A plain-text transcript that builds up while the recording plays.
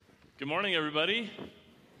Good morning, everybody.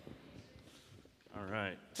 All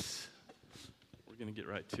right. We're going to get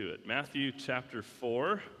right to it. Matthew chapter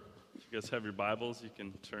 4. If you guys have your Bibles, you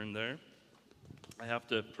can turn there. I have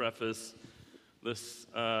to preface this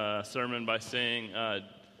sermon by saying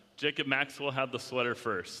Jacob Maxwell had the sweater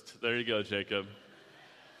first. There you go, Jacob.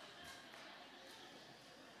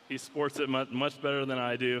 He sports it much better than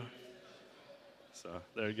I do. So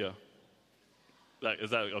there you go. Is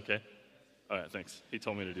that okay? All right, thanks. He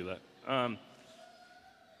told me to do that.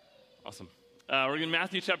 Awesome. We're in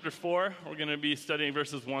Matthew chapter 4. We're going to be studying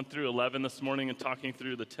verses 1 through 11 this morning and talking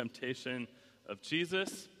through the temptation of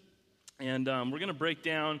Jesus. And we're going to break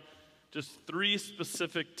down just 3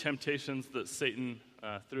 specific temptations that Satan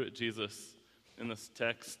threw at Jesus in this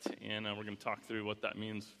text. And we're going to talk through what that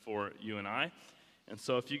means for you and I. And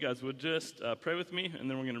so if you guys would just pray with me, and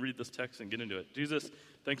then we're going to read this text and get into it. Jesus,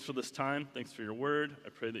 thanks for this time. Thanks for your word. I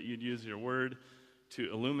pray that you'd use your word to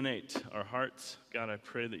illuminate our hearts. God, I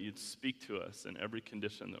pray that you'd speak to us in every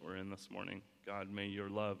condition that we're in this morning. God, may your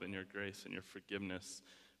love and your grace and your forgiveness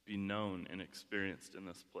be known and experienced in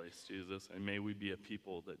this place, Jesus. And may we be a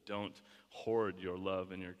people that don't hoard your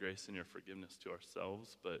love and your grace and your forgiveness to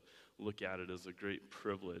ourselves, but look at it as a great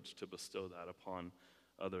privilege to bestow that upon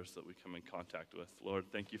others that we come in contact with. Lord,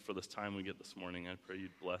 thank you for this time we get this morning. I pray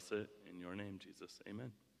you'd bless it in your name, Jesus.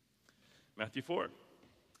 Amen. Matthew 4,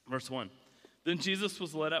 verse 1. Then Jesus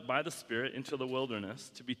was led up by the Spirit into the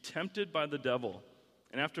wilderness to be tempted by the devil.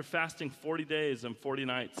 And after fasting 40 days and 40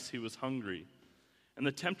 nights, he was hungry. And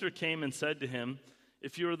the tempter came and said to him,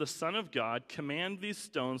 "If you are the Son of God, command these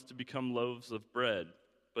stones to become loaves of bread."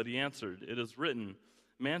 But he answered, "It is written,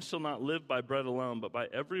 man shall not live by bread alone, but by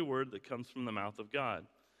every word that comes from the mouth of God."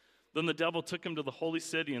 Then the devil took him to the holy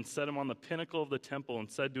city and set him on the pinnacle of the temple and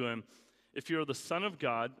said to him, "If you are the Son of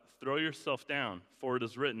God, throw yourself down, for it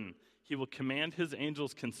is written, he will command his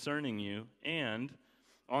angels concerning you, and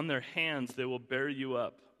on their hands they will bear you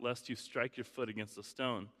up, lest you strike your foot against a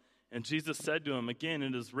stone." And Jesus said to him, "Again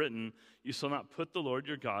it is written, you shall not put the Lord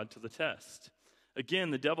your God to the test." Again,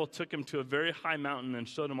 the devil took him to a very high mountain and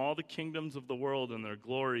showed him all the kingdoms of the world and their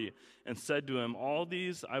glory, and said to him, "All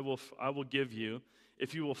these I will give you,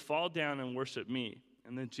 if you will fall down and worship me."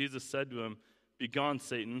 And then Jesus said to him, "Begone,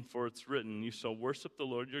 Satan, for it's written, you shall worship the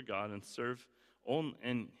Lord your God and serve,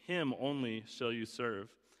 and him only shall you serve."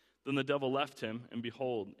 Then the devil left him, and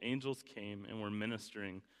behold, angels came and were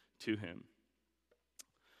ministering to him.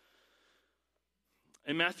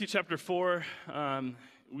 In Matthew chapter 4,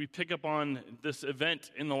 we pick up on this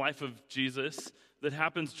event in the life of Jesus that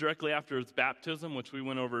happens directly after his baptism, which we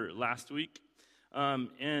went over last week.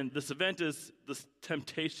 And this event is the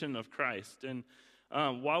temptation of Christ. And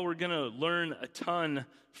while we're going to learn a ton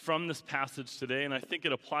from this passage today, and I think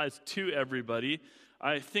it applies to everybody,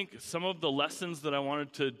 I think some of the lessons that I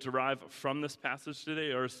wanted to derive from this passage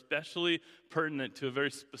today are especially pertinent to a very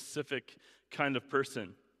specific kind of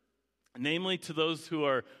person. Namely to those who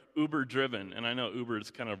are Uber-driven. And I know Uber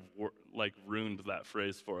has kind of ruined that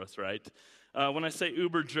phrase for us, right? When I say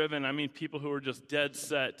Uber-driven, I mean people who are just dead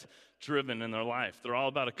set driven in their life. They're all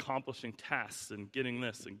about accomplishing tasks and getting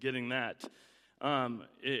this and getting that.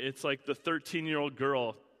 It's like the 13-year-old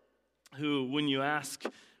girl who, when you ask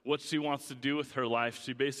what she wants to do with her life,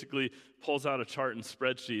 she basically pulls out a chart and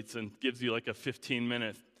spreadsheets and gives you like a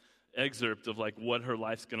 15-minute excerpt of like what her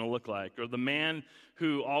life's going to look like. Or the man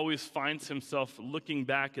who always finds himself looking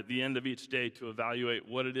back at the end of each day to evaluate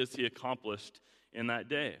what it is he accomplished in that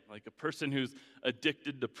day. Like a person who's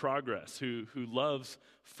addicted to progress, who loves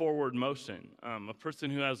forward motion, a person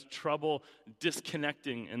who has trouble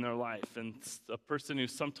disconnecting in their life, and a person who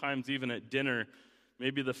sometimes even at dinner,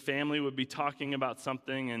 maybe the family would be talking about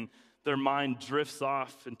something and their mind drifts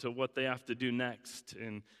off into what they have to do next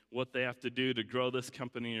and what they have to do to grow this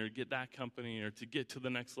company or get that company or to get to the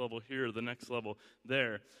next level here or the next level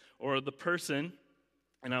there. Or the person,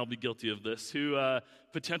 and I'll be guilty of this, who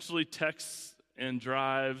potentially texts and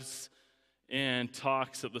drives and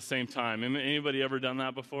talks at the same time. Anybody ever done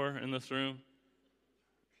that before in this room?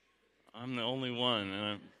 I'm the only one, and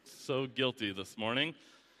I'm so guilty this morning.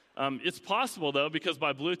 It's possible, though, because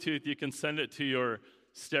by Bluetooth you can send it to your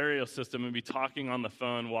stereo system and be talking on the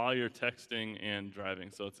phone while you're texting and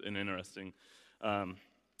driving. So it's an interesting,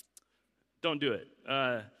 don't do it.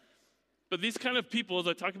 But these kind of people, as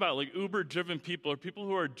I talk about, like Uber-driven people, are people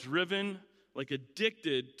who are driven, like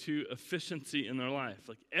addicted to efficiency in their life.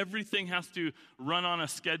 Like everything has to run on a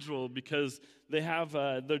schedule because they have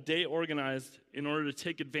their day organized in order to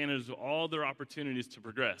take advantage of all their opportunities to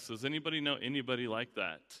progress. Does anybody know anybody like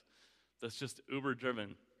that? That's just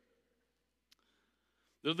Uber-driven.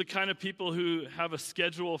 They're the kind of people who have a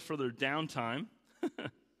schedule for their downtime.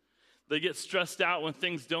 They get stressed out when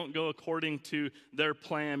things don't go according to their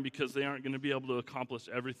plan because they aren't going to be able to accomplish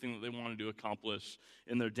everything that they wanted to accomplish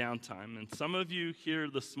in their downtime. And some of you here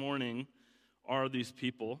this morning are these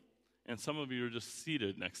people, and some of you are just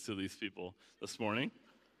seated next to these people this morning.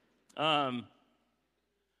 But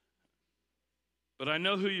I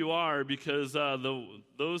know who you are because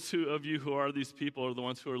those of you who are these people are the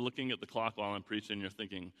ones who are looking at the clock while I'm preaching. You're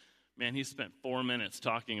thinking, man, he spent 4 minutes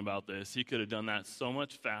talking about this. He could have done that so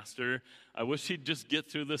much faster. I wish he'd just get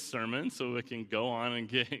through this sermon so we can go on and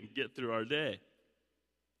get through our day.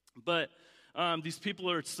 But these people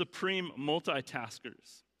are supreme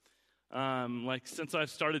multitaskers. Like since I've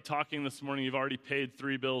started talking this morning, you've already paid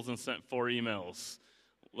 3 bills and sent 4 emails.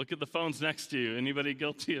 Look at the phones next to you. Anybody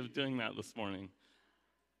guilty of doing that this morning?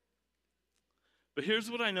 But here's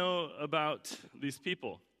what I know about these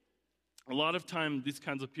people. A lot of time, these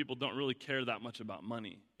kinds of people don't really care that much about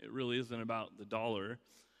money. It really isn't about the dollar.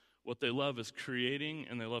 What they love is creating,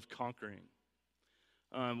 and they love conquering.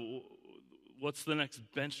 What's the next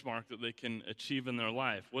benchmark that they can achieve in their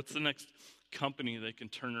life? What's the next company they can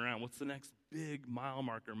turn around? What's the next big mile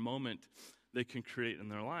marker moment they can create in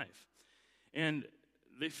their life? And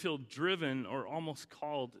they feel driven or almost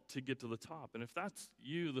called to get to the top. And if that's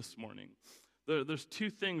you this morning, there's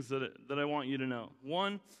 2 things that I want you to know.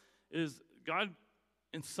 One is God,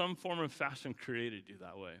 in some form or fashion, created you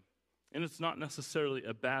that way. And it's not necessarily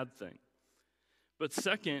a bad thing. But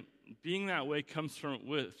second, being that way comes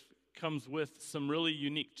with some really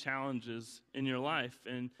unique challenges in your life.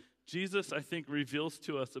 And Jesus, I think, reveals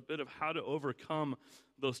to us a bit of how to overcome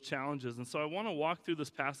those challenges. And so I want to walk through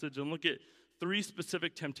this passage and look at 3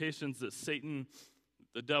 specific temptations that Satan,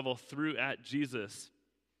 the devil, threw at Jesus.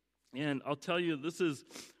 And I'll tell you, this is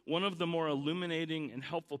one of the more illuminating and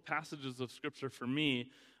helpful passages of Scripture for me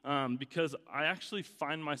because I actually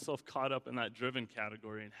find myself caught up in that driven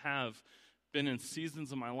category and have been in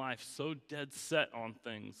seasons of my life so dead set on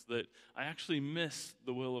things that I actually miss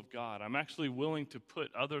the will of God. I'm actually willing to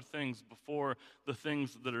put other things before the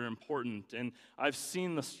things that are important. And I've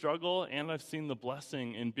seen the struggle and I've seen the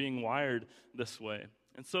blessing in being wired this way.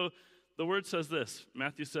 And so the word says this.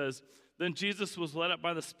 Matthew says, "Then Jesus was led up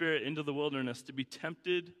by the Spirit into the wilderness to be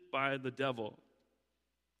tempted by the devil."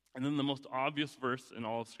 And then the most obvious verse in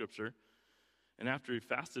all of Scripture, and after he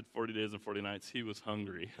fasted 40 days and 40 nights, he was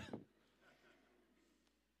hungry.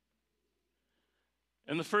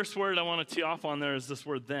 And the first word I want to tee off on there is this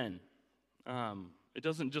word, then. It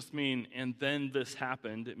doesn't just mean, and then this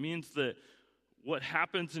happened. It means that what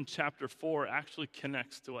happens in chapter 4 actually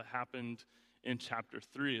connects to what happened in chapter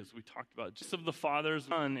 3, as we talked about. Jesus of the Father's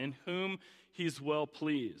Son, in whom he's well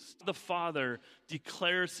pleased. The Father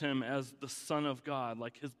declares him as the Son of God,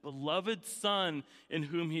 like his beloved Son in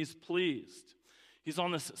whom he's pleased. He's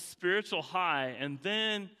on this spiritual high, and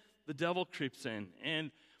then the devil creeps in.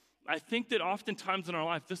 And I think that oftentimes in our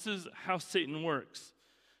life, this is how Satan works.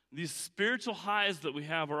 These spiritual highs that we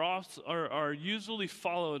have are usually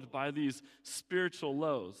followed by these spiritual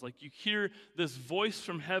lows. Like you hear this voice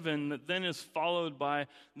from heaven that then is followed by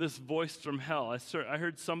this voice from hell. I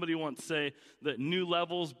heard somebody once say that new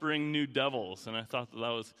levels bring new devils, and I thought that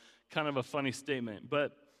was kind of a funny statement.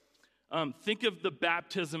 But think of the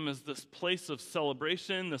baptism as this place of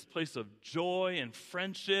celebration, this place of joy and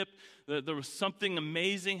friendship. That there was something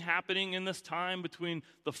amazing happening in this time between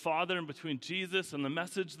the Father and between Jesus and the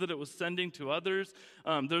message that it was sending to others.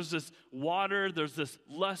 There's this water, there's this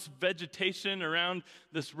lush vegetation around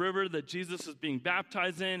this river that Jesus is being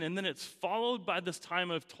baptized in, and then it's followed by this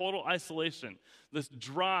time of total isolation, this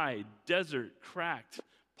dry, desert, cracked,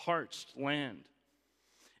 parched land.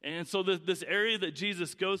 And so this area that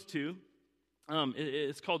Jesus goes to,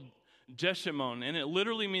 it's called Jeshimon, and it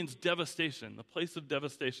literally means devastation, the place of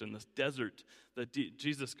devastation, this desert that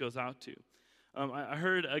Jesus goes out to. I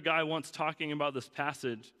heard a guy once talking about this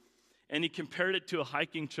passage, and he compared it to a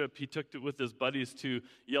hiking trip he took with his buddies to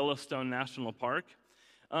Yellowstone National Park.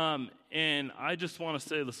 And I just want to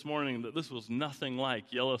say this morning that this was nothing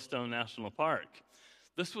like Yellowstone National Park.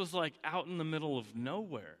 This was like out in the middle of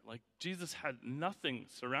nowhere. Like Jesus had nothing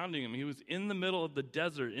surrounding him. He was in the middle of the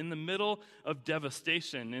desert, in the middle of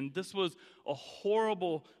devastation. And this was a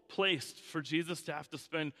horrible place for Jesus to have to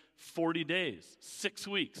spend 40 days, 6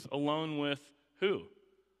 weeks alone with who?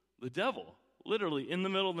 The devil. Literally in the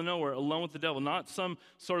middle of the nowhere, alone with the devil. Not some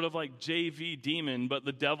sort of like JV demon, but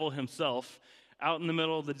the devil himself out in the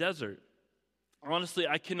middle of the desert. Honestly,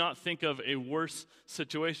 I cannot think of a worse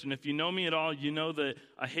situation. If you know me at all, you know that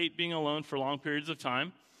I hate being alone for long periods of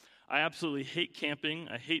time. I absolutely hate camping.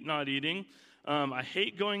 I hate not eating. I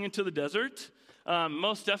hate going into the desert.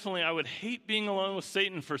 Most definitely, I would hate being alone with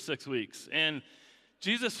Satan for 6 weeks. And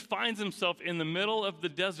Jesus finds himself in the middle of the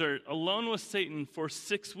desert alone with Satan for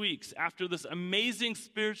 6 weeks after this amazing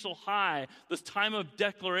spiritual high, this time of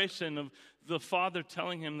declaration of the Father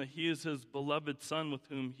telling him that he is his beloved Son with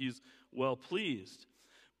whom he's well pleased.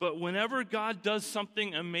 But whenever God does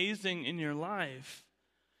something amazing in your life,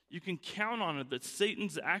 you can count on it that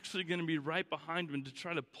Satan's actually going to be right behind him to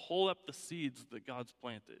try to pull up the seeds that God's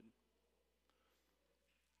planted.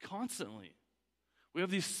 Constantly. We have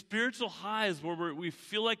these spiritual highs where we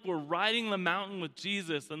feel like we're riding the mountain with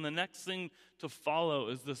Jesus, and the next thing to follow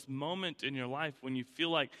is this moment in your life when you feel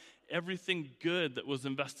like everything good that was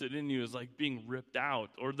invested in you is like being ripped out,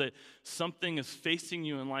 or that something is facing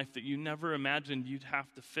you in life that you never imagined you'd have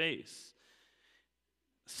to face.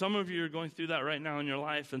 Some of you are going through that right now in your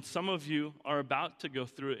life, and some of you are about to go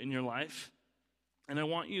through it in your life. And I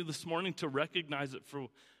want you this morning to recognize it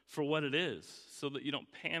for what it is, so that you don't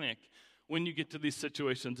panic when you get to these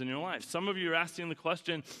situations in your life. Some of you are asking the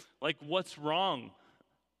question, like, what's wrong?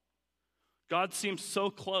 God seems so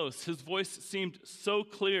close. His voice seemed so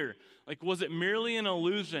clear. Like, was it merely an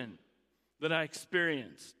illusion that I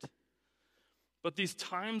experienced? But these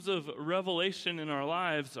times of revelation in our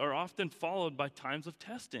lives are often followed by times of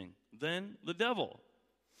testing, then the devil.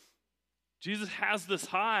 Jesus has this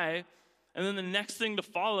high, and then the next thing to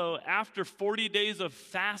follow, after 40 days of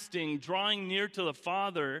fasting, drawing near to the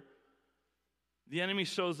Father, the enemy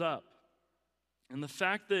shows up. And the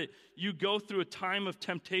fact that you go through a time of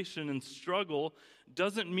temptation and struggle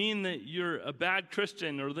doesn't mean that you're a bad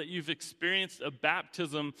Christian or that you've experienced a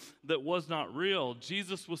baptism that was not real.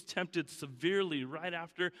 Jesus was tempted severely right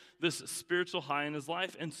after this spiritual high in his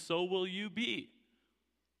life, and so will you be.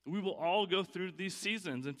 We will all go through these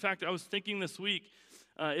seasons. In fact, I was thinking this week,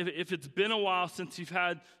 if it's been a while since you've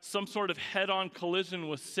had some sort of head-on collision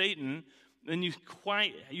with Satan, then you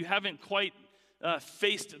haven't quite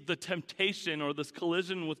faced the temptation or this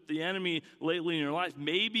collision with the enemy lately in your life,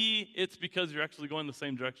 maybe it's because you're actually going the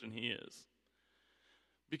same direction he is.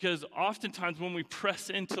 Because oftentimes when we press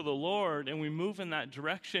into the Lord and we move in that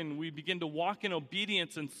direction, we begin to walk in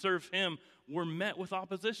obedience and serve him, we're met with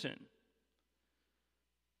opposition.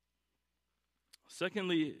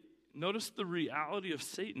 Secondly, notice the reality of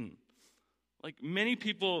Satan. Like, many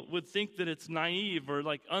people would think that it's naive or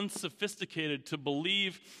like unsophisticated to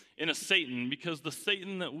believe in a Satan, because the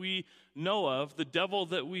Satan that we know of, the devil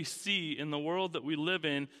that we see in the world that we live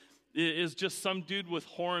in, is just some dude with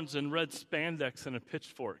horns and red spandex and a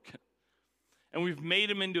pitchfork. And we've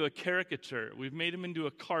made him into a caricature. We've made him into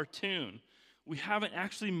a cartoon. We haven't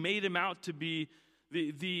actually made him out to be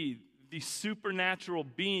the supernatural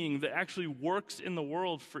being that actually works in the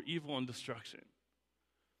world for evil and destruction.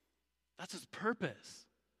 That's his purpose,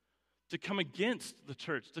 to come against the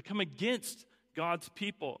church, to come against God's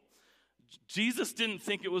people. Jesus didn't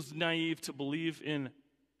think it was naive to believe in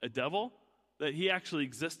a devil, that he actually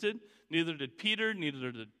existed. Neither did Peter,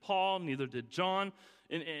 neither did Paul, neither did John.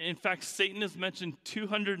 In fact, Satan is mentioned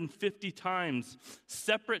 250 times,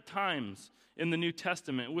 separate times in the New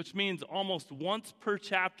Testament, which means almost once per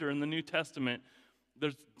chapter in the New Testament,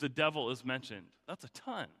 the devil is mentioned. That's a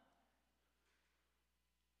ton.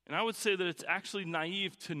 And I would say that it's actually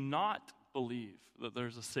naive to not believe that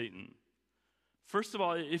there's a Satan. First of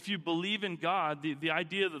all, if you believe in God, the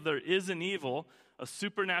idea that there is an evil, a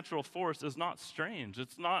supernatural force, is not strange.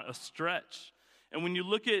 It's not a stretch. And when you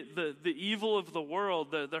look at the evil of the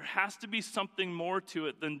world, there has to be something more to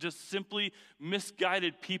it than just simply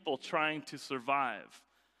misguided people trying to survive.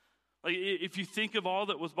 Like, if you think of all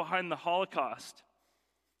that was behind the Holocaust,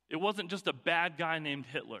 it wasn't just a bad guy named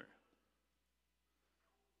Hitler.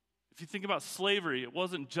 If you think about slavery, it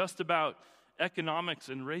wasn't just about economics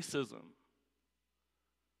and racism.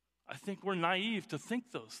 I think we're naive to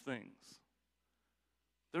think those things.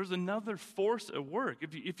 There's another force at work.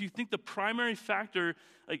 If you think the primary factor,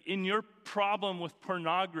 like in your problem with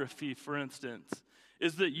pornography, for instance,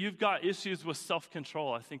 is that you've got issues with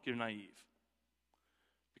self-control, I think you're naive.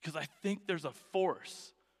 Because I think there's a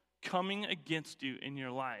force coming against you in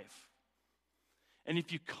your life. And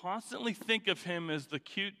if you constantly think of him as the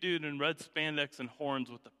cute dude in red spandex and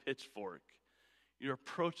horns with the pitchfork, you're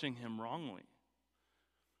approaching him wrongly.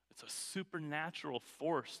 It's a supernatural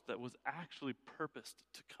force that was actually purposed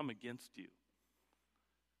to come against you.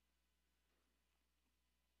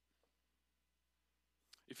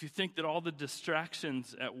 If you think that all the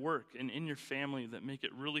distractions at work and in your family that make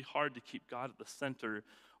it really hard to keep God at the center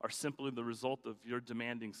are simply the result of your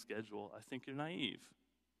demanding schedule, I think you're naive.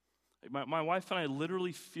 My wife and I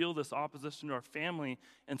literally feel this opposition to our family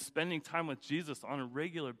and spending time with Jesus on a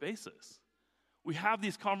regular basis. We have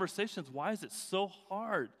these conversations. Why is it so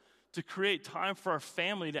hard to create time for our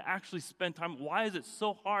family to actually spend time? Why is it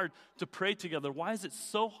so hard to pray together? Why is it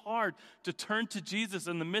so hard to turn to Jesus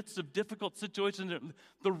in the midst of difficult situations?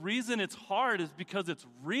 The reason it's hard is because it's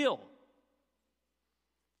real.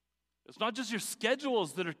 It's not just your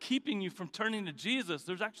schedules that are keeping you from turning to Jesus.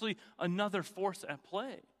 There's actually another force at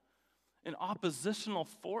play, an oppositional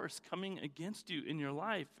force coming against you in your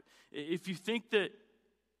life. If you think that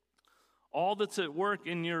all that's at work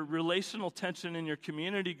in your relational tension in your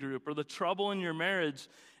community group or the trouble in your marriage,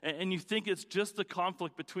 and you think it's just the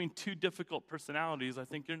conflict between two difficult personalities, I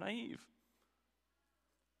think you're naive.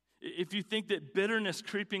 If you think that bitterness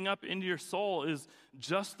creeping up into your soul is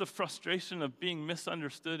just the frustration of being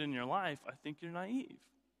misunderstood in your life, I think you're naive.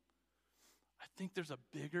 I think there's a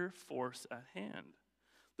bigger force at hand.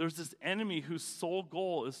 There's this enemy whose sole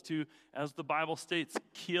goal is to, as the Bible states,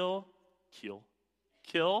 kill,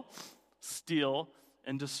 steal,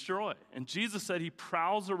 and destroy. And Jesus said he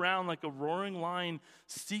prowls around like a roaring lion,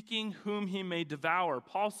 seeking whom he may devour.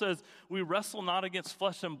 Paul says we wrestle not against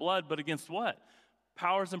flesh and blood, but against what?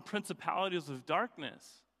 Powers and principalities of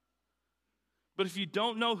darkness. But if you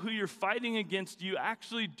don't know who you're fighting against, you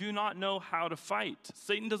actually do not know how to fight.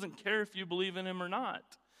 Satan doesn't care if you believe in him or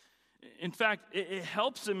not. In fact, it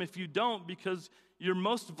helps him if you don't, because you're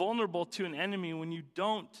most vulnerable to an enemy when you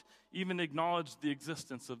don't even acknowledge the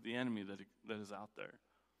existence of the enemy that is out there.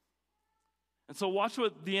 And so watch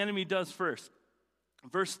what the enemy does first.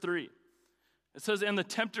 Verse 3. It says, "And the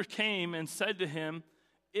tempter came and said to him,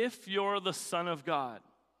 'If you're the Son of God.'"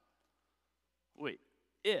 Wait,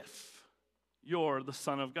 if you're the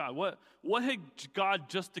Son of God. What had God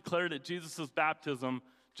just declared at Jesus' baptism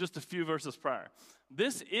just a few verses prior?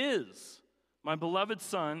 "This is my beloved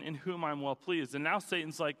Son in whom I'm well pleased." And now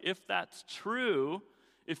Satan's like, if that's true,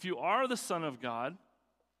 if you are the Son of God,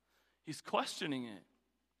 he's questioning it.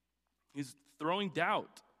 He's throwing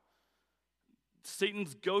doubt.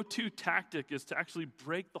 Satan's go-to tactic is to actually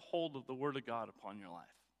break the hold of the Word of God upon your life.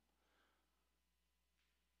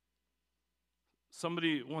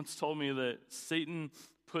 Somebody once told me that Satan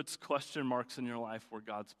puts question marks in your life where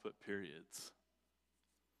God's put periods.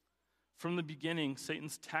 From the beginning,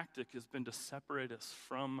 Satan's tactic has been to separate us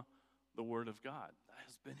from the Word of God. That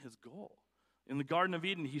has been his goal. In the Garden of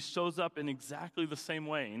Eden, he shows up in exactly the same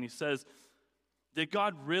way, and he says, "Did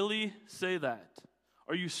God really say that?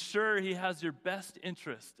 Are you sure he has your best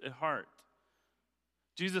interest at heart?"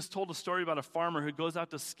 Jesus told a story about a farmer who goes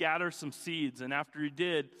out to scatter some seeds, and after he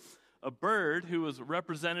did, a bird who was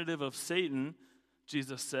representative of Satan,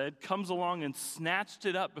 Jesus said, comes along and snatched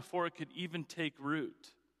it up before it could even take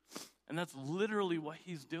root. And that's literally what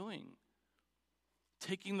he's doing.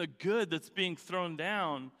 Taking the good that's being thrown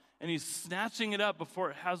down, and he's snatching it up before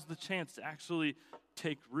it has the chance to actually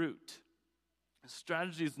take root. His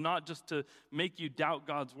strategy is not just to make you doubt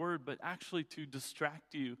God's word, but actually to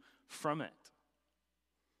distract you from it.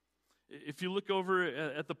 If you look over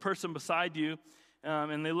at the person beside you,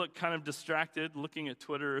 and they look kind of distracted, looking at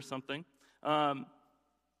Twitter or something, grab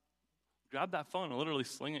that phone and literally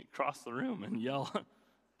sling it across the room and yell,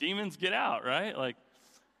 "Demons, get out," right? Like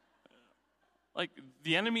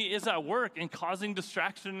the enemy is at work and causing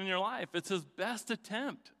distraction in your life. It's his best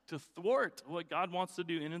attempt to thwart what God wants to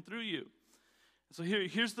do in and through you. So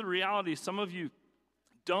here's the reality. Some of you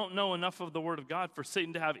don't know enough of the Word of God for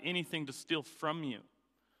Satan to have anything to steal from you.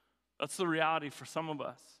 That's the reality for some of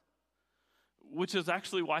us, which is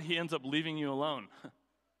actually why he ends up leaving you alone.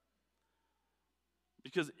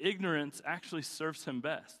 Because ignorance actually serves him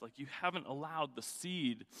best. Like you haven't allowed the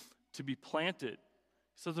seed to be planted.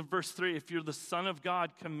 He says in verse 3, "If you're the Son of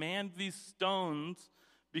God, command these stones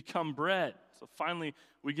become bread." So finally,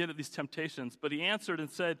 we get at these temptations. But he answered and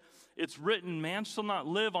said, "It's written, man shall not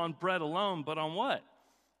live on bread alone, but on what?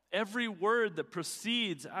 Every word that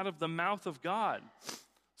proceeds out of the mouth of God."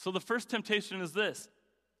 So the first temptation is this,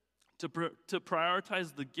 to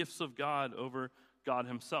prioritize the gifts of God over God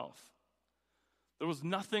himself. There was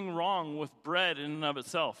nothing wrong with bread in and of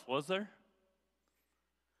itself, was there?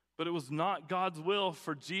 But it was not God's will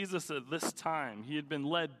for Jesus at this time. He had been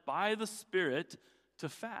led by the Spirit to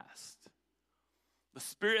fast. The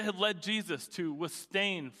Spirit had led Jesus to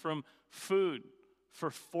abstain from food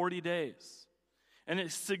for 40 days. And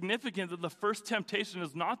it's significant that the first temptation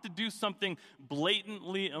is not to do something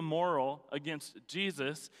blatantly immoral against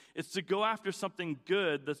Jesus. It's to go after something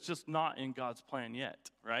good that's just not in God's plan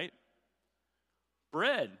yet, right?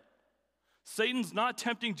 Bread. Satan's not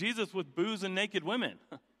tempting Jesus with booze and naked women.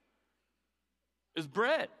 It's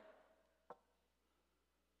bread.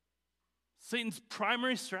 Satan's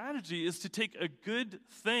primary strategy is to take a good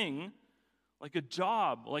thing, like a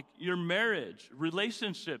job, like your marriage,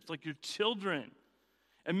 relationships, like your children,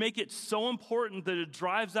 and make it so important that it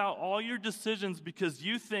drives out all your decisions because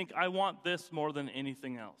you think, I want this more than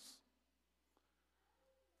anything else.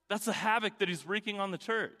 That's the havoc that he's wreaking on the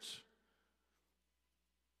church.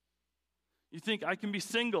 You think, I can be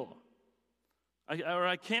single, or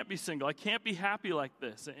I can't be single. I can't be happy like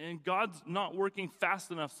this. And God's not working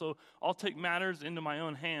fast enough, so I'll take matters into my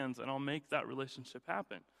own hands and I'll make that relationship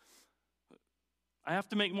happen. I have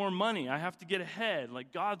to make more money. I have to get ahead.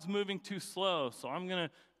 Like, God's moving too slow, so I'm going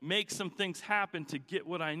to make some things happen to get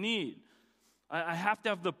what I need. I have to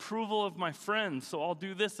have the approval of my friends, so I'll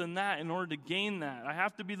do this and that in order to gain that. I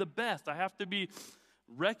have to be the best. I have to be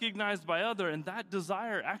recognized by others, and that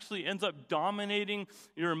desire actually ends up dominating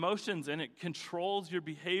your emotions, and it controls your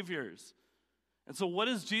behaviors. And so what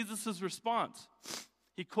is Jesus' response?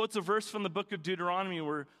 He quotes a verse from the book of Deuteronomy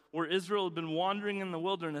where Israel had been wandering in the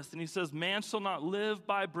wilderness, and he says, man shall not live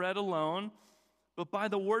by bread alone, but by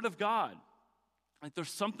the word of God. Like,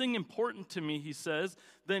 there's something important to me, he says,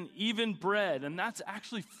 than even bread, and that's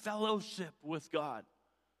actually fellowship with God.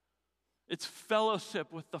 It's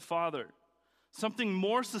fellowship with the Father. Something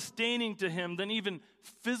more sustaining to him than even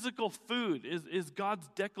physical food is God's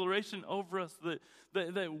declaration over us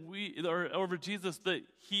over Jesus, that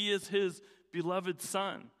he is his beloved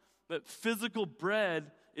Son. That physical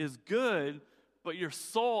bread is good, but your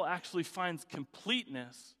soul actually finds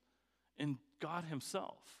completeness in God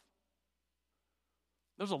himself.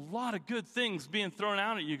 There's a lot of good things being thrown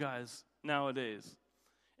out at you guys nowadays.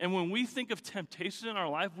 And when we think of temptation in our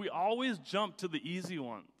life, we always jump to the easy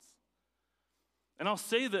ones. And I'll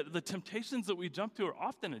say that the temptations that we jump to are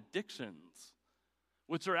often addictions,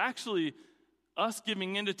 which are actually us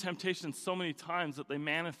giving into temptation so many times that they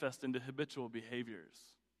manifest into habitual behaviors.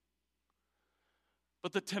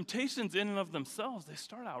 But the temptations in and of themselves, they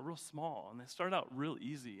start out real small, and they start out real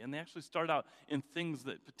easy, and they actually start out in things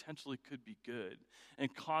that potentially could be good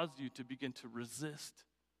and cause you to begin to resist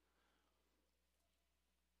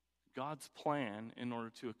God's plan in order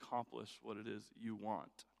to accomplish what it is you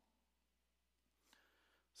want.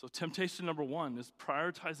 So temptation number one is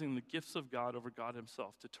prioritizing the gifts of God over God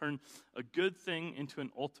himself, to turn a good thing into an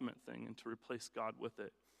ultimate thing and to replace God with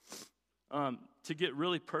it. To get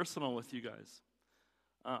really personal with you guys,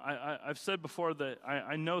 I've said before that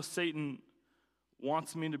I know Satan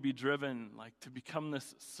wants me to be driven, like, to become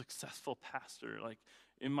this successful pastor. Like,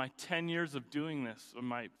 in my 10 years of doing this, in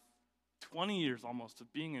my 20 years almost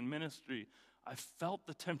of being in ministry, I felt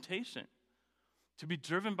the temptation to be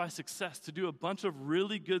driven by success, to do a bunch of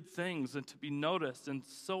really good things and to be noticed. And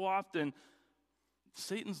so often,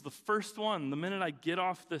 Satan's the first one, the minute I get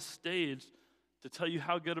off this stage, to tell you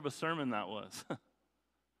how good of a sermon that was.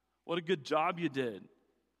 What a good job you did.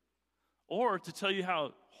 Or to tell you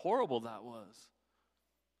how horrible that was.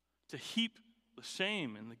 To heap the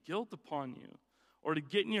shame and the guilt upon you. Or to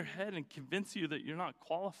get in your head and convince you that you're not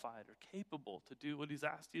qualified or capable to do what he's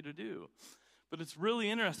asked you to do. But it's really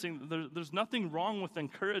interesting. There's nothing wrong with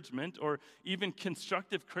encouragement or even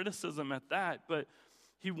constructive criticism at that. But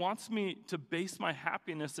he wants me to base my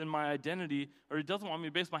happiness and my identity, or he doesn't want me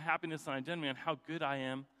to base my happiness and identity on how good I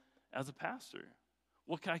am as a pastor.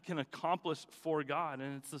 What I can accomplish for God.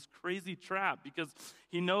 And it's this crazy trap because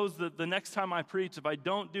he knows that the next time I preach, if I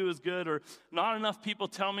don't do as good or not enough people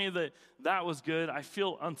tell me that was good, I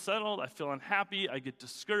feel unsettled, I feel unhappy, I get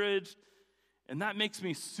discouraged. And that makes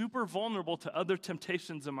me super vulnerable to other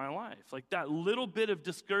temptations in my life. Like, that little bit of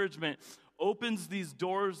discouragement opens these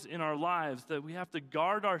doors in our lives that we have to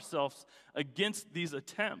guard ourselves against these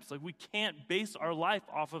attempts. Like, we can't base our life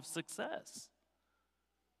off of success.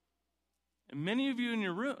 And many of you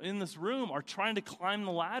in this room are trying to climb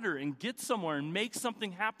the ladder and get somewhere and make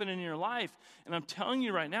something happen in your life. And I'm telling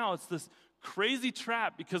you right now, it's this crazy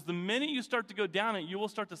trap, because the minute you start to go down it, you will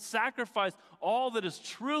start to sacrifice all that is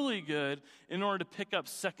truly good in order to pick up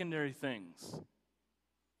secondary things.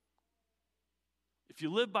 If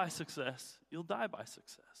you live by success, you'll die by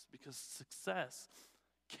success, because success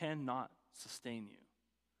cannot sustain you.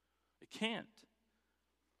 It can't.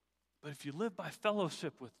 But if you live by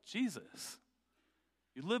fellowship with Jesus,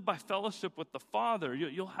 you live by fellowship with the Father,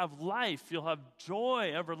 you'll have life, you'll have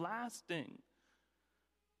joy everlasting.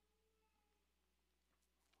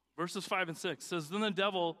 Verses 5 and 6 says, then the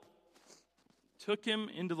devil took him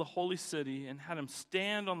into the holy city and had him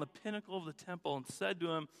stand on the pinnacle of the temple and said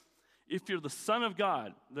to him, if you're the Son of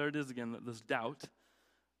God, there it is again, this doubt,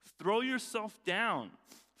 throw yourself down.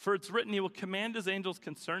 For it's written, he will command his angels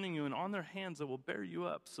concerning you, and on their hands they will bear you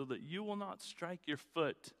up so that you will not strike your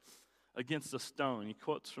foot against a stone. He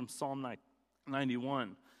quotes from Psalm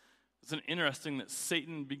 91. It's interesting that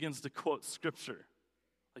Satan begins to quote scripture.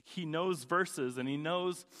 Like, he knows verses and he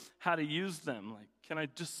knows how to use them. Like, can I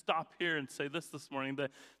just stop here and say this morning,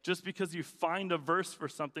 that just because you find a verse for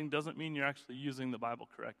something doesn't mean you're actually using the Bible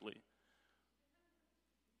correctly.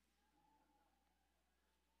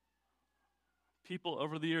 People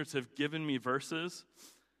over the years have given me verses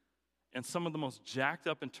and some of the most jacked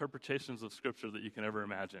up interpretations of Scripture that you can ever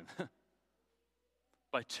imagine.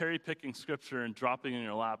 By cherry-picking Scripture and dropping it in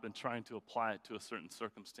your lap and trying to apply it to a certain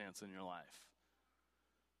circumstance in your life.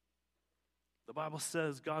 The Bible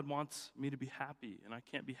says God wants me to be happy, and I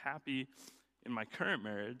can't be happy in my current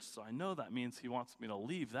marriage, so I know that means he wants me to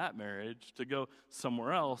leave that marriage to go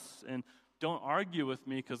somewhere else, and don't argue with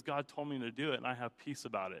me because God told me to do it, and I have peace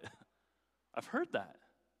about it. I've heard that.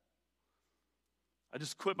 I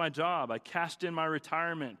just quit my job. I cashed in my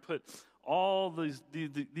retirement, put all these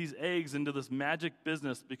eggs into this magic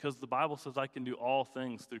business because the Bible says I can do all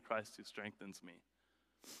things through Christ who strengthens me.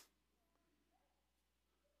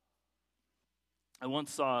 I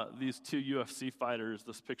once saw these two UFC fighters,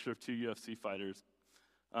 this picture of two UFC fighters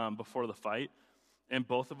before the fight, and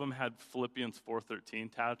both of them had Philippians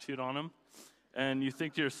 4:13 tattooed on them. And you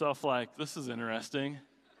think to yourself, like, this is interesting.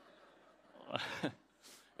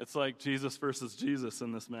 It's like Jesus versus Jesus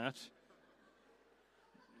in this match.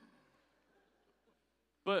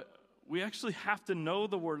 But we actually have to know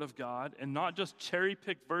the Word of God and not just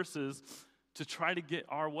cherry-pick verses to try to get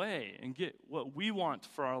our way and get what we want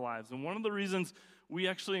for our lives. And one of the reasons we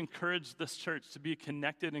actually encourage this church to be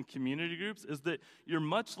connected in community groups is that you're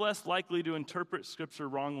much less likely to interpret Scripture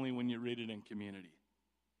wrongly when you read it in community.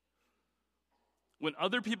 When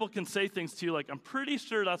other people can say things to you like, I'm pretty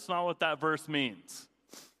sure that's not what that verse means,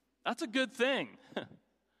 that's a good thing.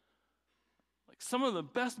 Like some of the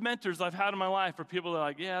best mentors I've had in my life are people that are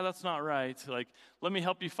like, yeah, that's not right. Like, let me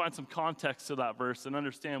help you find some context to that verse and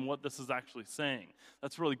understand what this is actually saying.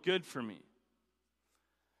 That's really good for me.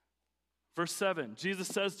 Verse 7, Jesus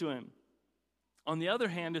says to him, on the other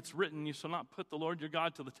hand, it's written, you shall not put the Lord your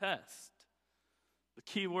God to the test. The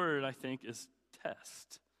key word, I think, is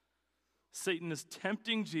test. Satan is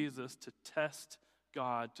tempting Jesus to test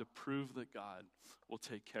God, to prove that God will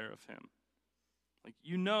take care of him. Like,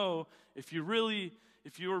 you know, if you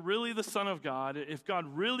were really the Son of God, if God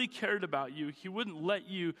really cared about you, he wouldn't let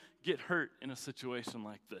you get hurt in a situation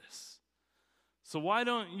like this. So why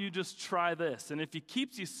don't you just try this? And if he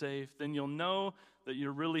keeps you safe, then you'll know that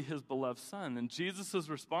you're really his beloved son. And Jesus'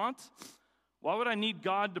 response, why would I need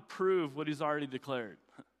God to prove what he's already declared?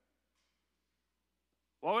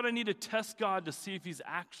 Why would I need to test God to see if he's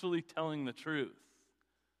actually telling the truth?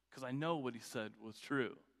 Because I know what he said was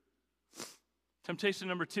true. Temptation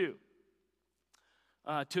number 2,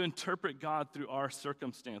 to interpret God through our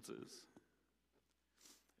circumstances.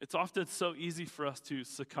 It's often so easy for us to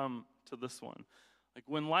succumb to this one. Like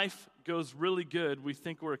when life goes really good, we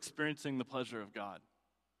think we're experiencing the pleasure of God.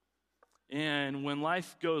 And when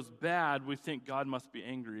life goes bad, we think God must be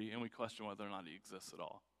angry, and we question whether or not he exists at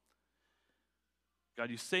all. God,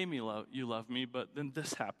 you say you love me, but then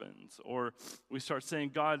this happens. Or we start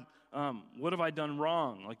saying, God, what have I done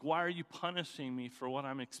wrong? Like, why are you punishing me for what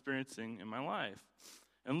I'm experiencing in my life?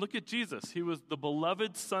 And look at Jesus. He was the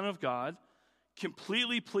beloved Son of God,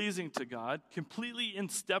 completely pleasing to God, completely in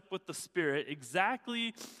step with the Spirit,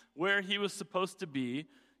 exactly where he was supposed to be,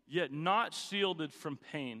 yet not shielded from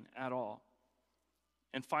pain at all.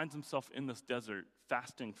 And finds himself in this desert,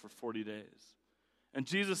 fasting for 40 days. And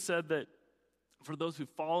Jesus said that for those who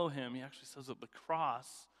follow him, he actually says that the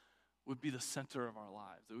cross would be the center of our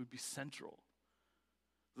lives. It would be central.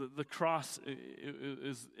 The cross,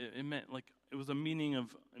 it meant like, it was a meaning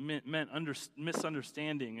of, it meant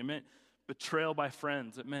misunderstanding. It meant betrayal by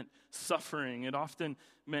friends. It meant suffering. It often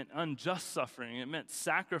meant unjust suffering. It meant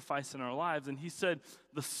sacrifice in our lives. And he said,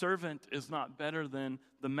 the servant is not better than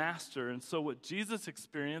the master. And so what Jesus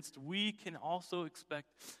experienced, we can also expect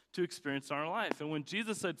to experience in our life. And when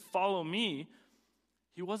Jesus said, follow me,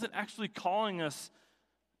 he wasn't actually calling us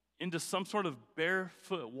into some sort of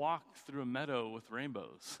barefoot walk through a meadow with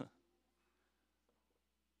rainbows.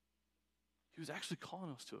 He was actually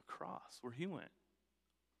calling us to a cross where he went,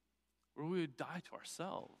 where we would die to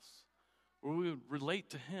ourselves, where we would relate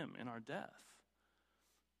to him in our death,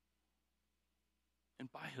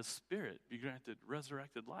 and by his Spirit be granted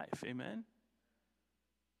resurrected life. Amen?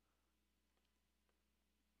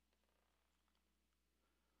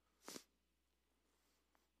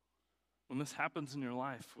 When this happens in your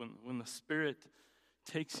life, when the Spirit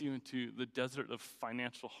takes you into the desert of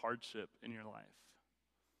financial hardship in your life,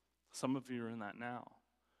 some of you are in that now.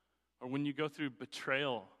 Or when you go through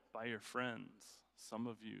betrayal by your friends, some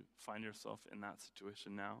of you find yourself in that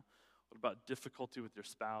situation now. What about difficulty with your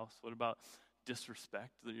spouse? What about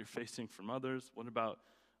disrespect that you're facing from others? What about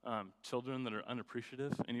children that are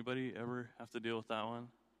unappreciative? Anybody ever have to deal with that one?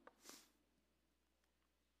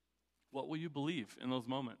 What will you believe in those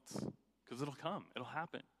moments? Because it'll come. It'll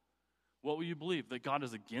happen. What will you believe? That God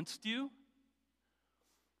is against you?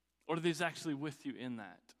 Or that He's actually with you in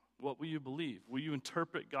that? What will you believe? Will you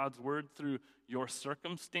interpret God's word through your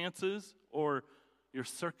circumstances or your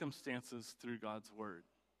circumstances through God's word?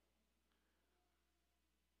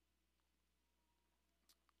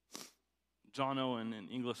 John Owen, an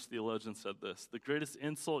English theologian, said this: the greatest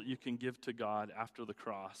insult you can give to God after the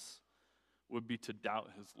cross would be to doubt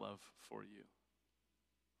His love for you.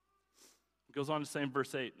 It goes on to say in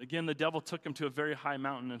verse 8, again, the devil took him to a very high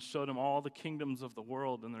mountain and showed him all the kingdoms of the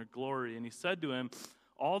world and their glory. And he said to him,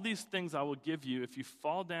 all these things I will give you if you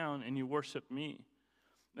fall down and you worship me.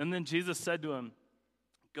 And then Jesus said to him,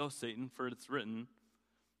 go, Satan, for it's written,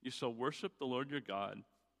 you shall worship the Lord your God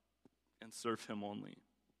and serve Him only.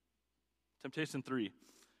 Temptation 3,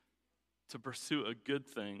 to pursue a good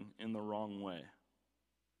thing in the wrong way.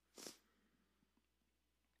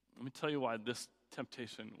 Let me tell you why this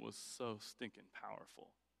temptation was so stinking powerful.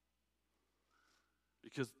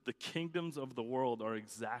 Because the kingdoms of the world are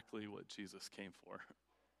exactly what Jesus came for.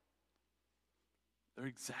 They're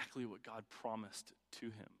exactly what God promised to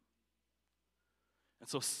Him. And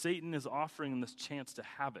so Satan is offering him this chance to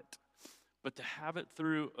have it, but to have it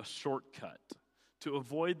through a shortcut, to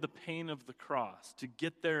avoid the pain of the cross, to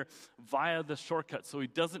get there via the shortcut so he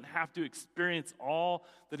doesn't have to experience all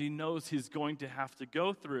that he knows he's going to have to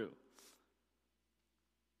go through.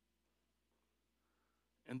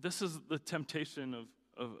 And this is the temptation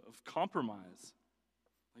of compromise.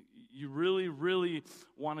 Like, you really, really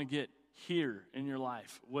want to get here in your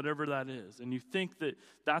life, whatever that is. And you think that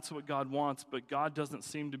that's what God wants, but God doesn't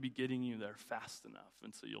seem to be getting you there fast enough.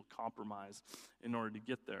 And so you'll compromise in order to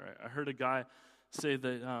get there. I heard a guy say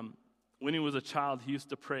that when he was a child, he used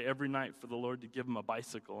to pray every night for the Lord to give him a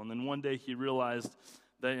bicycle. And then one day he realized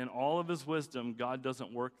that in all of his wisdom, God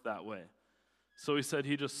doesn't work that way. So he said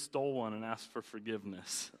he just stole one and asked for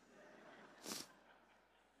forgiveness.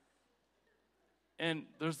 And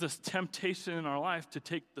there's this temptation in our life to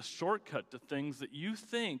take the shortcut to things that you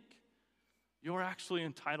think you're actually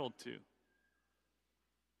entitled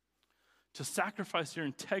to sacrifice your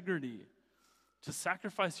integrity, to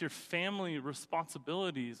sacrifice your family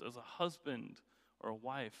responsibilities as a husband or a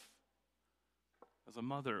wife, as a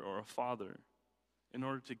mother or a father, in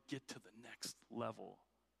order to get to the next level.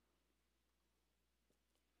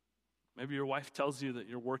 Maybe your wife tells you that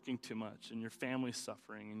you're working too much and your family's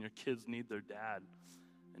suffering and your kids need their dad.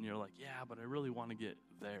 And you're like, yeah, but I really want to get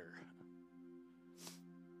there.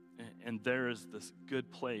 And there is this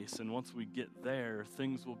good place. And once we get there,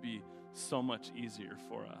 things will be so much easier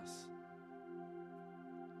for us.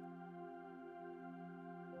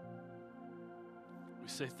 We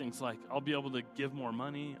say things like, I'll be able to give more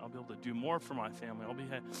money. I'll be able to do more for my family. I'll be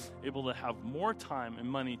able to have more time and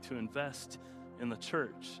money to invest in the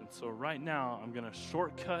church. And so right now, I'm going to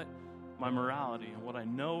shortcut my morality and what I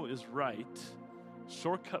know is right,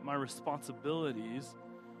 shortcut my responsibilities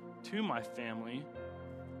to my family,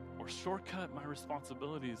 or shortcut my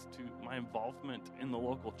responsibilities to my involvement in the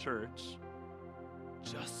local church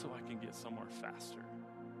just so I can get somewhere faster.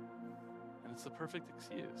 And it's the perfect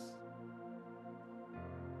excuse.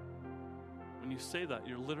 When you say that,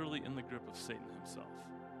 you're literally in the grip of Satan himself.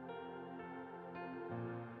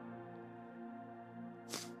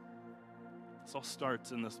 This all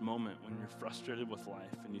starts in this moment when you're frustrated with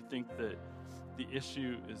life and you think that the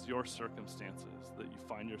issue is your circumstances that you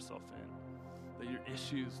find yourself in. That your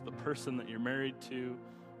issues, the person that you're married to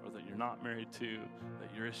or that you're not married to,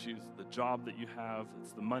 that your issues, the job that you have,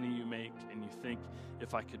 it's the money you make, and you think,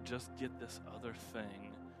 if I could just get this other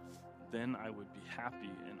thing, then I would be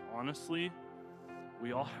happy. And honestly,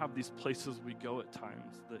 we all have these places we go at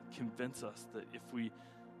times that convince us that if we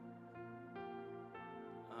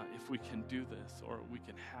can do this or we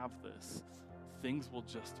can have this, things will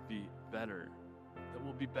just be better. That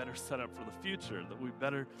we'll be better set up for the future. That we'll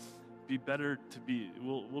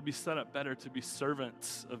be set up better to be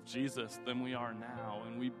servants of Jesus than we are now.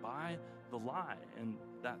 And we buy the lie. And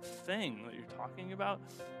that thing that you're talking about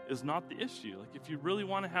is not the issue. Like, if you really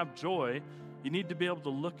want to have joy, you need to be able to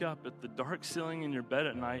look up at the dark ceiling in your bed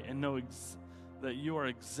at night and know that you are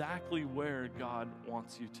exactly where God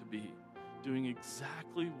wants you to be, doing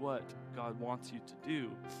exactly what God wants you to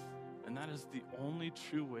do. And that is the only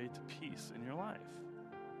true way to peace in your life.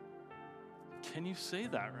 Can you say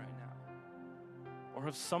that right now? Or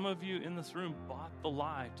have some of you in this room bought the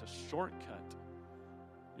lie to shortcut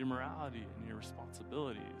your morality and your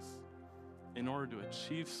responsibilities in order to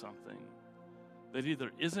achieve something that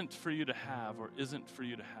either isn't for you to have or isn't for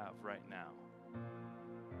you to have right now.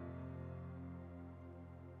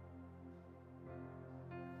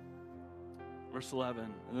 Verse 11,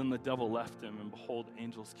 and then the devil left him, and behold,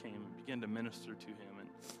 angels came and began to minister to him. And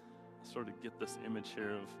I sort of get this image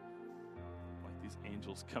here of like these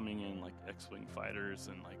angels coming in like X-Wing fighters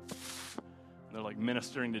and like they're like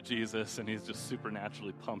ministering to Jesus, and he's just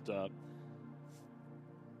supernaturally pumped up.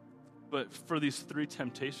 But for these three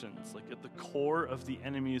temptations, like at the core of the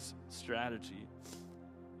enemy's strategy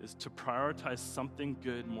is to prioritize something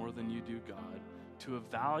good more than you do God, to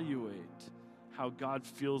evaluate how God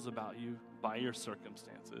feels about you by your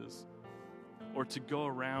circumstances, or to go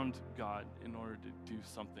around God in order to do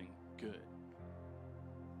something good.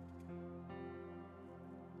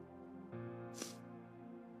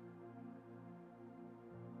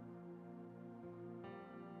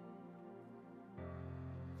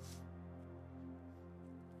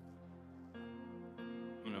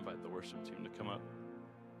 I'm going to invite the worship team to come up.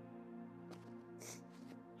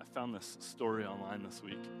 I found this story online this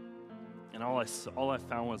week. And all I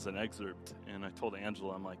found was an excerpt, and I told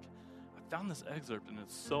Angela, I'm like, I found this excerpt, and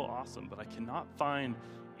it's so awesome, but I cannot find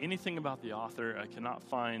anything about the author. I cannot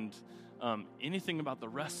find anything about the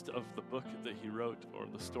rest of the book that he wrote or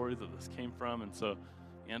the story that this came from. And so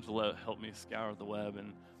Angela helped me scour the web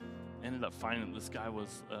and ended up finding that this guy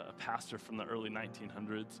was a pastor from the early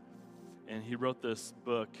 1900s, and he wrote this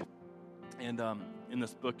book. And in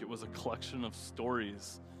this book, it was a collection of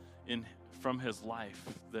stories from his life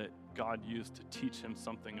that God used to teach him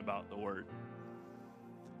something about the Word.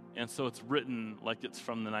 And so it's written like it's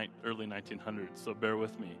from the early 1900s, so bear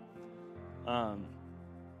with me.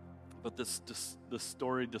 But this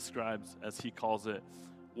story describes, as he calls it,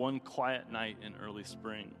 one quiet night in early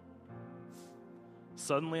spring.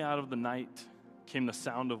 Suddenly out of the night came the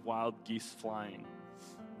sound of wild geese flying.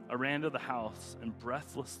 I ran to the house and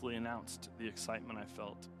breathlessly announced the excitement I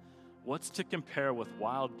felt. What's to compare with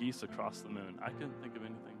wild geese across the moon? I couldn't think of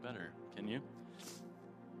anything better. Can you?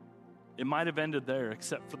 It might have ended there,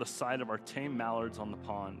 except for the sight of our tame mallards on the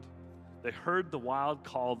pond. They heard the wild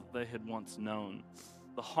call that they had once known.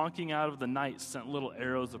 The honking out of the night sent little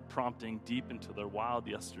arrows of prompting deep into their wild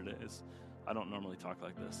yesterdays. I don't normally talk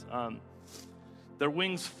like this. Their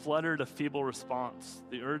wings fluttered a feeble response,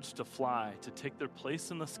 the urge to fly, to take their place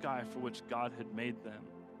in the sky for which God had made them.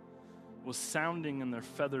 Was sounding in their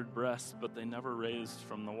feathered breasts, but they never raised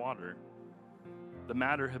from the water. The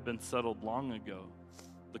matter had been settled long ago.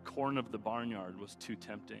 The corn of the barnyard was too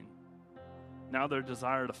tempting. Now their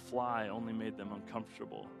desire to fly only made them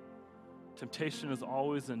uncomfortable. Temptation is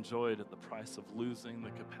always enjoyed at the price of losing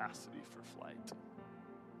the capacity for flight.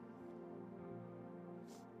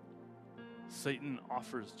 Satan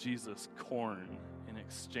offers Jesus corn in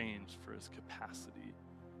exchange for his capacity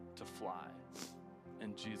to fly.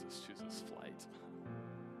 And Jesus chooses flight.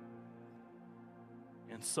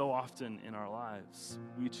 And so often in our lives,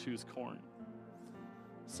 we choose corn.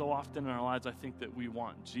 So often in our lives, I think that we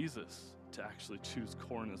want Jesus to actually choose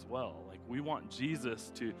corn as well. Like we want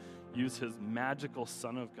Jesus to use his magical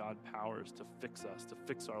Son of God powers to fix us, to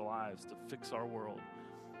fix our lives, to fix our world.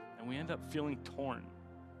 And we end up feeling torn.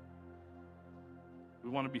 We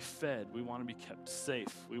want to be fed. We want to be kept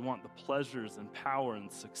safe. We want the pleasures and power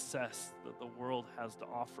and success that the world has to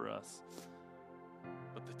offer us.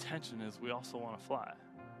 But the tension is we also want to fly.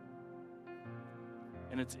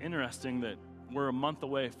 And it's interesting that we're a month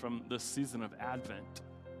away from this season of Advent,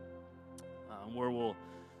 where we'll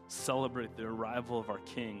celebrate the arrival of our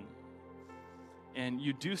King. And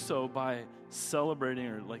you do so by celebrating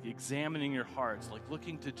or like examining your hearts, like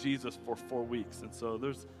looking to Jesus for 4 weeks. And so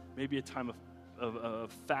there's maybe a time of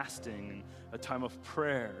fasting and a time of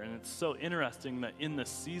prayer. And it's so interesting that in the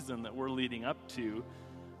season that we're leading up to,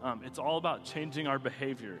 it's all about changing our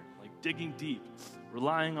behavior, like digging deep,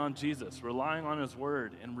 relying on Jesus, relying on his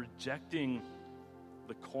word, and rejecting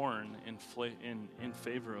the corn in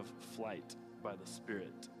favor of flight by the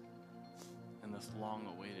Spirit and this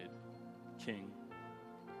long-awaited King.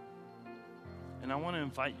 And I want to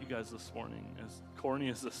invite you guys this morning, as corny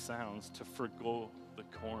as this sounds, to forgo the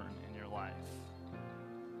corn in your life.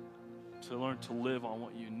 To learn to live on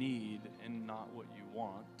what you need and not what you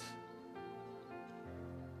want.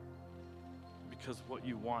 Because what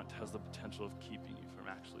you want has the potential of keeping you from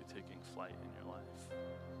actually taking flight in your life.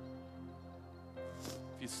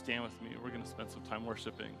 If you stand with me, we're going to spend some time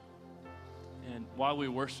worshiping. And while we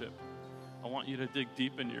worship, I want you to dig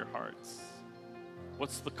deep into your hearts.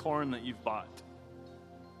 What's the corn that you've bought?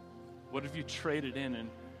 What have you traded in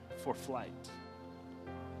for flight?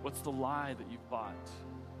 What's the lie that you've bought?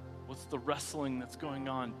 What's the wrestling that's going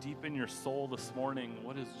on deep in your soul this morning?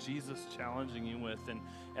 What is Jesus challenging you with? And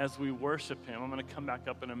as we worship him, I'm going to come back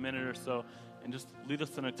up in a minute or so and just lead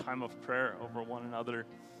us in a time of prayer over one another.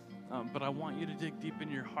 But I want you to dig deep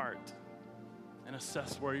into your heart and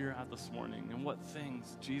assess where you're at this morning and what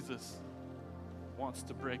things Jesus wants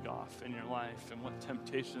to break off in your life and what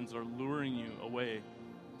temptations are luring you away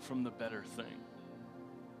from the better thing.